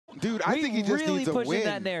Dude, I think he just really needs a pushing win.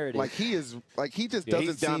 that narrative. Like he just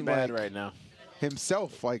doesn't seem bad like right now.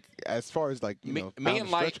 himself. Like as far as like me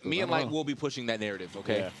and Light will be pushing that narrative.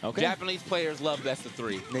 Okay. Yeah. Okay. Japanese players love best of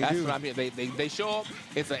 3. That's do. what I'm here. They show up.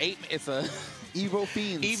 It's a Evo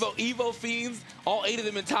Fiends. Evo Fiends. All 8 of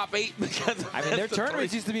them in top 8 because I mean, their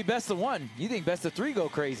tournaments used to be best of 1. You think best of 3 go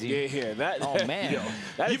crazy? Yeah. That. Oh man.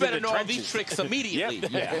 You better know all these tricks immediately.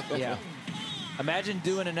 Yeah. Imagine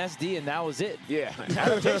doing an SD and that was it. Yeah.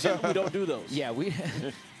 Adaptation, we don't do those. Yeah, we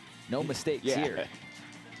no mistakes here.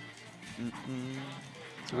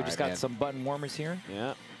 So we just got some button warmers here.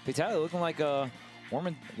 Yeah. Fatality looking like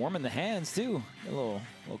warming the hands too. A little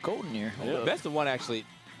cold in here. Yeah. Best of 1 actually.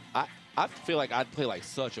 I feel like I'd play like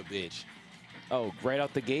such a bitch. Oh, right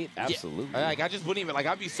out the gate? Absolutely. Yeah. Like I just wouldn't even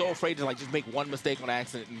I'd be so afraid to like just make one mistake on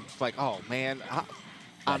accident and it's like, oh man,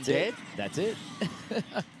 I'm dead. That's it.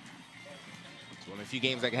 It's one of the few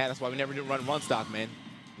games I had. That's why we never did run 1 stock, man.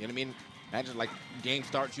 You know what I mean? Imagine like game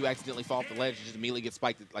starts, you accidentally fall off the ledge, you just immediately get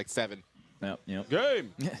spiked at like 7. Yep.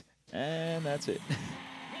 Game. And that's it.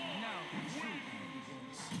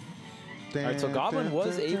 All right, so Goblin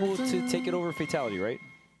was able to take it over Fatality, right?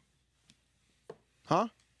 Huh?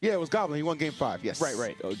 Yeah, it was Goblin. He won game 5. Yes.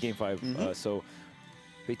 Right. Oh, game 5. So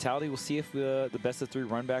Fatality, we'll see if the best of 3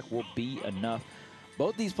 run back will be enough.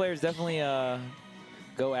 Both these players definitely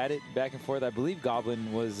go at it back and forth. I believe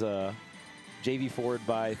Goblin was JV forward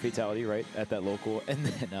by Fatality, right, at that local. And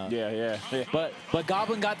then Yeah. But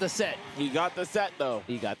Goblin got the set. He got the set, though.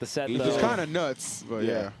 He got the set, It's though. kind of nuts, but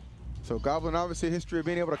yeah. So Goblin, obviously, a history of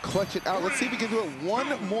being able to clutch it out. Let's see if we can do it one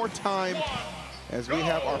more time as we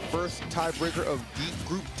have our first tiebreaker of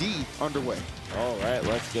Group D underway. All right,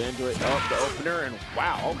 let's get into it. Oh, the opener, and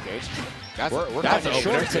wow, okay. That's a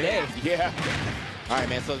short today. Yeah. All right,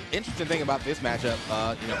 man. So the interesting thing about this matchup,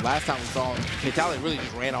 last time we saw Fatality really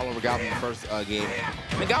just ran all over Goblin in the first game.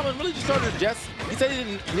 And Goblin really just started to adjust. He said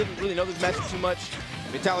he didn't really know this matchup too much.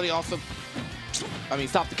 Fatality also,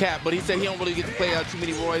 stopped the cap, but he said he don't really get to play too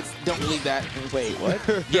many Roys. Don't believe that. Wait, what?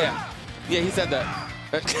 Yeah, he said that.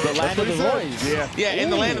 The land of the Roys. Yeah, in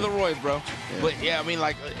the land of the Roys, bro. Yeah. But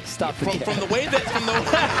yeah, Stop from the way that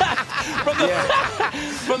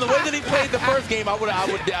from the way that he played the first game,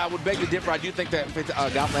 I would beg to differ. I do think that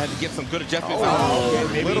Goblin had to get some good adjustments.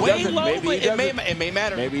 Maybe way low, but it may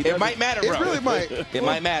matter. It might matter, bro. It really might. It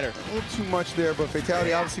might matter. A little too much there, but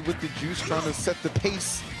Fatality obviously with the juice trying to set the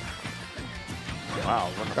pace. Wow,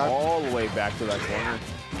 running all the way back to that corner.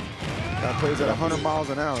 That plays at 100 miles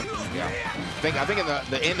an hour. Yeah. I think in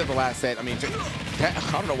the end of the last set, I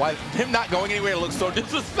don't know why him not going anywhere looks so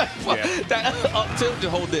disrespectful. Yeah. That up tilt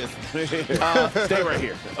to hold this. Stay right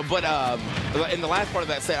here. But in the last part of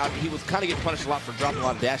that set, he was kind of getting punished a lot for dropping a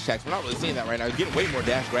lot of dash attacks. We're not really seeing that right now. He's getting way more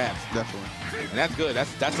dash grabs. Definitely. And that's good.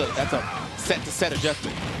 That's a set-to-set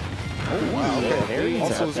adjustment. Oh, wow. Okay.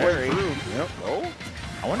 Also his way through. Yep. Oh.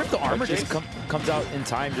 I wonder if the armor just comes out in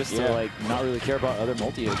time just to not really care about other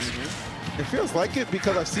multi-hits. It feels like it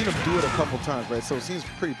because I've seen him do it a couple times, right? So it seems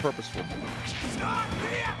pretty purposeful. All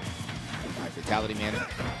right, Fatality, man.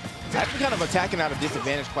 Actually kind of attacking out of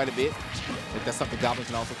disadvantage quite a bit. I think that's something Goblin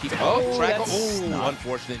can also keep. Oh, track. Oh,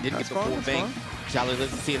 unfortunate. Didn't get the full thing. Fatality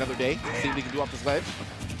lives to see another day. See what he can do off this ledge.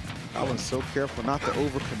 Goblin's so careful not to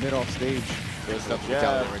overcommit off stage. There's stuff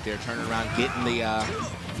Fatality right there. Turning around, getting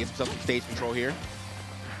gets himself some stage control here.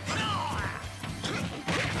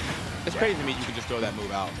 It's crazy to me you can just throw that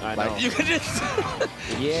move out. I know. You can just...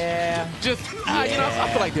 I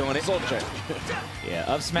feel like doing it. Yeah,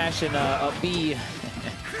 up smash and up B. The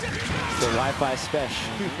Wi-Fi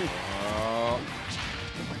special.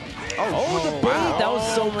 The bait. Wow. That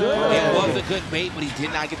was so good. It was a good bait, but he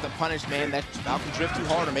did not get the punish, man. That Falcon drift too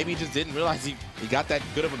hard, or maybe he just didn't realize he got that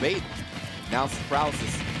good of a bait. Now it's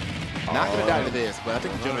paralysis. Not going to die to this, but I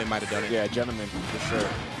think the gentleman might have done it. Yeah, gentleman, for sure.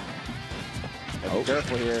 Be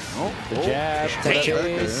careful here. The jab.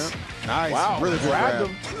 Chase. Nice. Wow. Really good grabbed grab.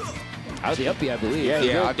 him. Out of the up B, I believe.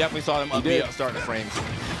 Yeah, I definitely saw him up B starting the frames.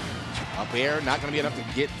 Up air, not going to be enough to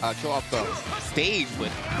get kill off the stage, but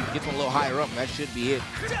gets one a little higher up, and that should be it.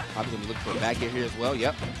 Probably going to be looking for a back air here as well.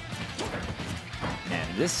 Yep. Man,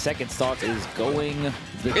 this second stock is going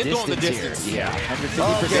the distance here. Yeah,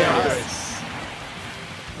 150%. Okay, nice.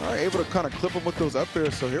 All right, able to kind of clip him with those up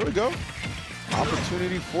airs. So here we go.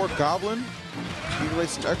 Opportunity for Goblin. Accumulate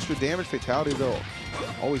some extra damage. Fatality, though,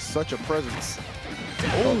 always such a presence.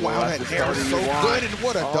 Oh, wow, that nair was so good, and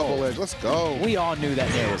what a double edge. Let's go. We all knew that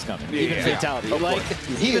nair was coming. Even Fatality. Like,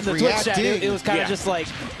 even the Twitch reacting. chat, it was kind of just like,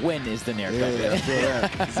 when is the nair coming? Yeah, I feel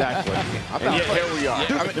that. Exactly. And yet, here we are.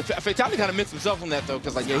 I mean, Fatality kind of mixed himself on that, though,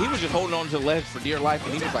 because, like, yeah, he was just holding on to the ledge for dear life,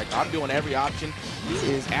 and he was like, I'm doing every option.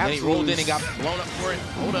 Is And he rolled in and got blown up for it.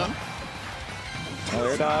 Hold up.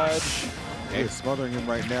 Air dodge. They're smothering him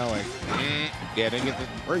right now. Like, Yeah, didn't get the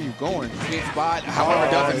where are you going? sweet spot. However,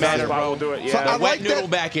 it doesn't matter, bro. We'll do it. So Yeah. I Wet like noodle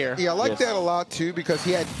that. back here. Yeah, I like that a lot too, because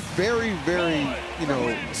he had very, very,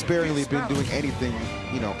 sparingly been doing anything,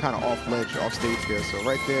 kind of off ledge, off stage there. So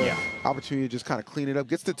right there, opportunity to just kind of clean it up.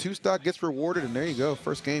 Gets the 2-stock, gets rewarded, and there you go.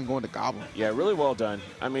 First game going to Goblin. Yeah, really well done.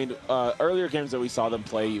 I mean, earlier games that we saw them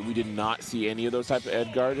play, we did not see any of those type of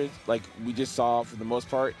edge guards. Like, we just saw, for the most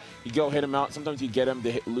part, you go hit him out. Sometimes you get him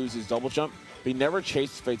to lose his double jump, but he never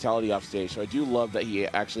chased Fatality off stage. So I do love that he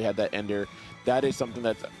actually had that ender. That is something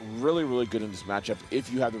that's really, really good in this matchup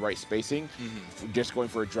if you have the right spacing. Just going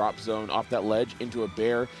for a drop zone off that ledge into a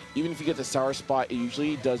bear. Even if you get the sour spot, it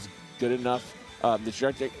usually does good enough. The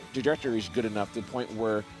trajectory is good enough to the point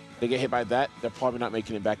where they get hit by that, they're probably not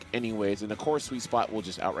making it back anyways. And the core sweet spot will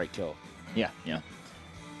just outright kill. Yeah.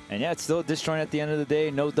 And yeah, it's still a disjoint at the end of the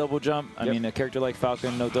day. No double jump. I mean, a character like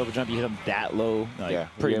Falcon, no double jump. You hit him that low. Like,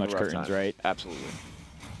 pretty much curtains, right? Absolutely.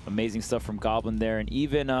 Amazing stuff from Goblin there. And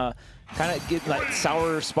even kind of get like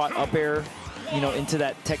sour spot up air, into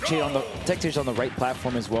that tech chase on the right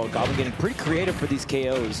platform as well. Goblin getting pretty creative for these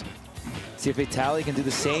KOs. See if Fatality can do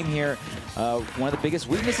the same here. One of the biggest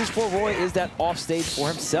weaknesses for Roy is that off stage for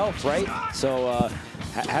himself, right? So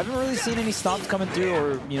haven't really seen any stomps coming through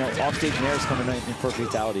or, off stage nairs coming in for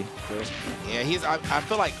Fatality. Yeah, I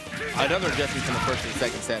feel like another adjustment from the first and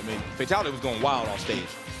second set. I mean, Fatality was going wild off stage.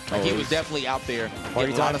 Like, he was definitely out there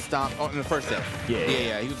getting a lot of stomps in the first set.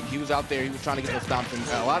 Yeah. He was out there. He was trying to get those stomps.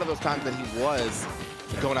 And a lot of those times that he was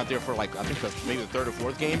going out there for, like, I think maybe the third or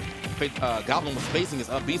fourth game, Goblin was spacing his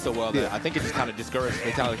up B so well that I think it just kind of discouraged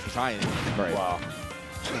Fatality from trying it. Right. Wow.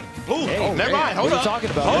 Ooh, hey, never mind. Hold what up. Are you talking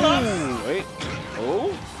about? Hold up. Wait.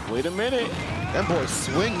 Oh, wait a minute. That boy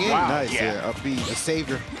swinging. Wow, Nice. yeah. Yeah, up B, the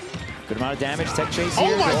savior. Good amount of damage. Tech chase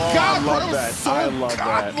here. Oh my God, I bro, love that. so I love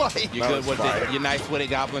that. godlike. You're good with it. You're nice with it,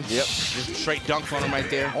 Goblin. Yep. Just straight dunks on him right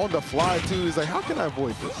there. On the fly, too. He's like, how can I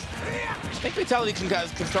avoid this? I think Fatality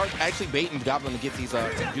can start actually baiting Goblin to get these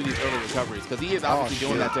do these early recoveries, because he is obviously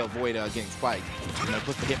doing that to avoid getting spiked.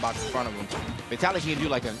 Puts the hitbox in front of him. Fatality can do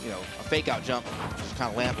like a fake out jump, just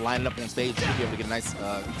kind of line it up on stage. Should be able to get a nice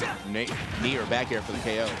knee or back air for the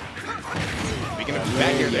KO. Speaking of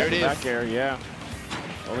back air, there it is. Back air, yeah.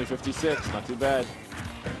 Only 56, not too bad.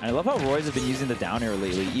 And I love how Roy's have been using the down air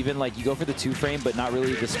lately. Even like you go for the 2-frame, but not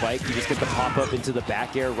really the spike. You just get the pop-up into the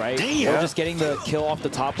back air, right? Or just getting the kill off the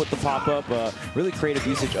top with the pop-up. Really creative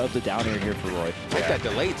usage of the down air here for Roy. I like that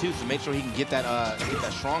delay too, so make sure he can get that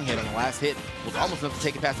strong hit on the last hit. Was almost enough to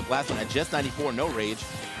take it past the blast one at just 94, no rage.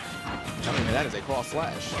 I mean, that is a cross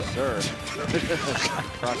slash. Yes, sir.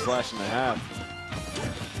 Cross slash and a half.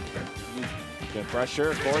 Good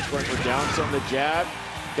pressure, of course, going for down some the jab.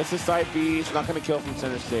 Gets the side B. It's not going to kill from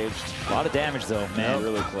center stage. A lot of damage, though, man.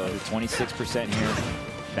 Really close. 26% here.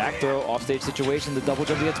 Back throw, offstage situation. The double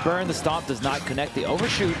jump gets burned. The stomp does not connect. The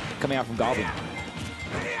overshoot coming out from Goblin.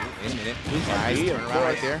 Wait a minute. Nice. Turn around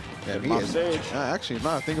right there. Yeah, Get him off stage. Actually,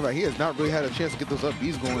 now I think about it, he has not really had a chance to get those up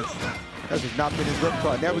B's going. That's just not been his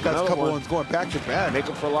repertoire. Now we got a couple ones going back to back. Make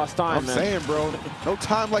him for lost time, I'm saying, bro, no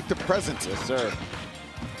time like the present. Yes, sir.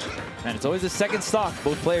 And it's always the second stock.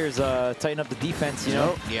 Both players tighten up the defense,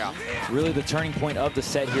 Yeah. It's really the turning point of the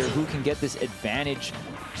set here. Who can get this advantage?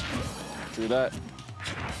 True that.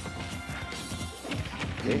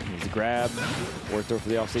 Okay, here's the grab. Forward throw for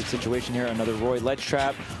the offstage situation here. Another Roy ledge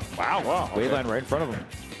trap. Wow. Wave line right in front of him.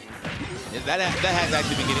 That has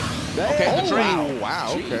actually been getting... Okay, the trade.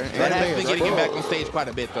 Wow, okay. That has been getting him back on stage quite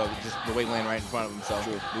a bit, though. Just the wave line right in front of him. So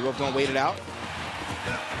we both going to wait it out.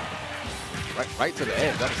 Right to the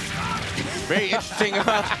edge. That was very interesting.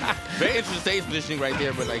 Very interesting stage positioning right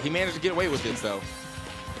there, but like he managed to get away with it. So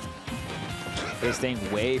They're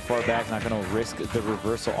staying way far back, not going to risk the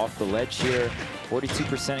reversal off the ledge here.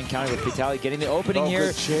 42% in counting with Fatality getting the opening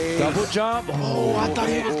here. Double jump. Oh, I thought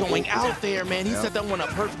he was going out there, man. He set that one up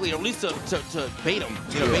perfectly, or at least to bait him.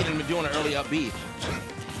 Bait him doing an early up B.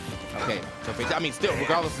 Okay, so I mean, still,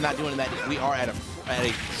 regardless of not doing that, we are at a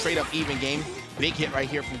straight up even game. Big hit right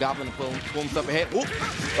here from Goblin to pull himself ahead. Ooh.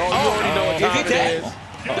 Oh, you already know what time it is.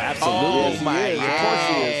 Oh, absolutely. Oh, my God.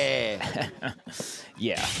 God. Yeah.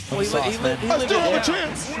 Yeah. Well, he I still have a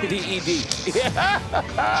chance. DED.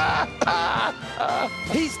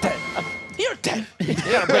 He's dead. You're dead. You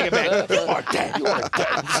gotta bring it back. You are dead. You are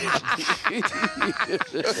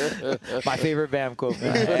dead. My favorite BAM quote,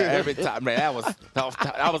 man. Every time, man. That was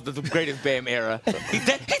the greatest BAM era. He's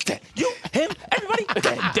dead. He's dead. You, him, everybody,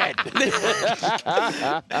 dead.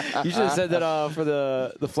 You should have said that for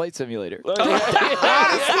the flight simulator.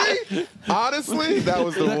 Honestly, that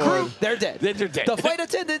was the one. Crew, they're dead. They're dead. The flight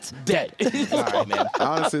attendants, dead. All right, man.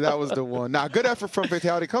 Honestly, that was the one. Now, good effort from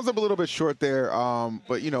Fatality. Comes up a little bit short there,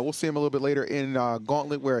 but, you know, we'll see him a little bit later in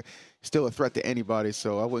Gauntlet where he's still a threat to anybody,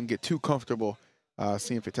 so I wouldn't get too comfortable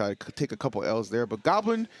seeing Fatality take a couple L's there. But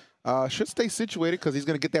Goblin should stay situated because he's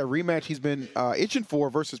going to get that rematch he's been itching for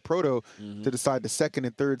versus Proto to decide the second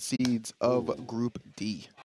and third seeds of Group D.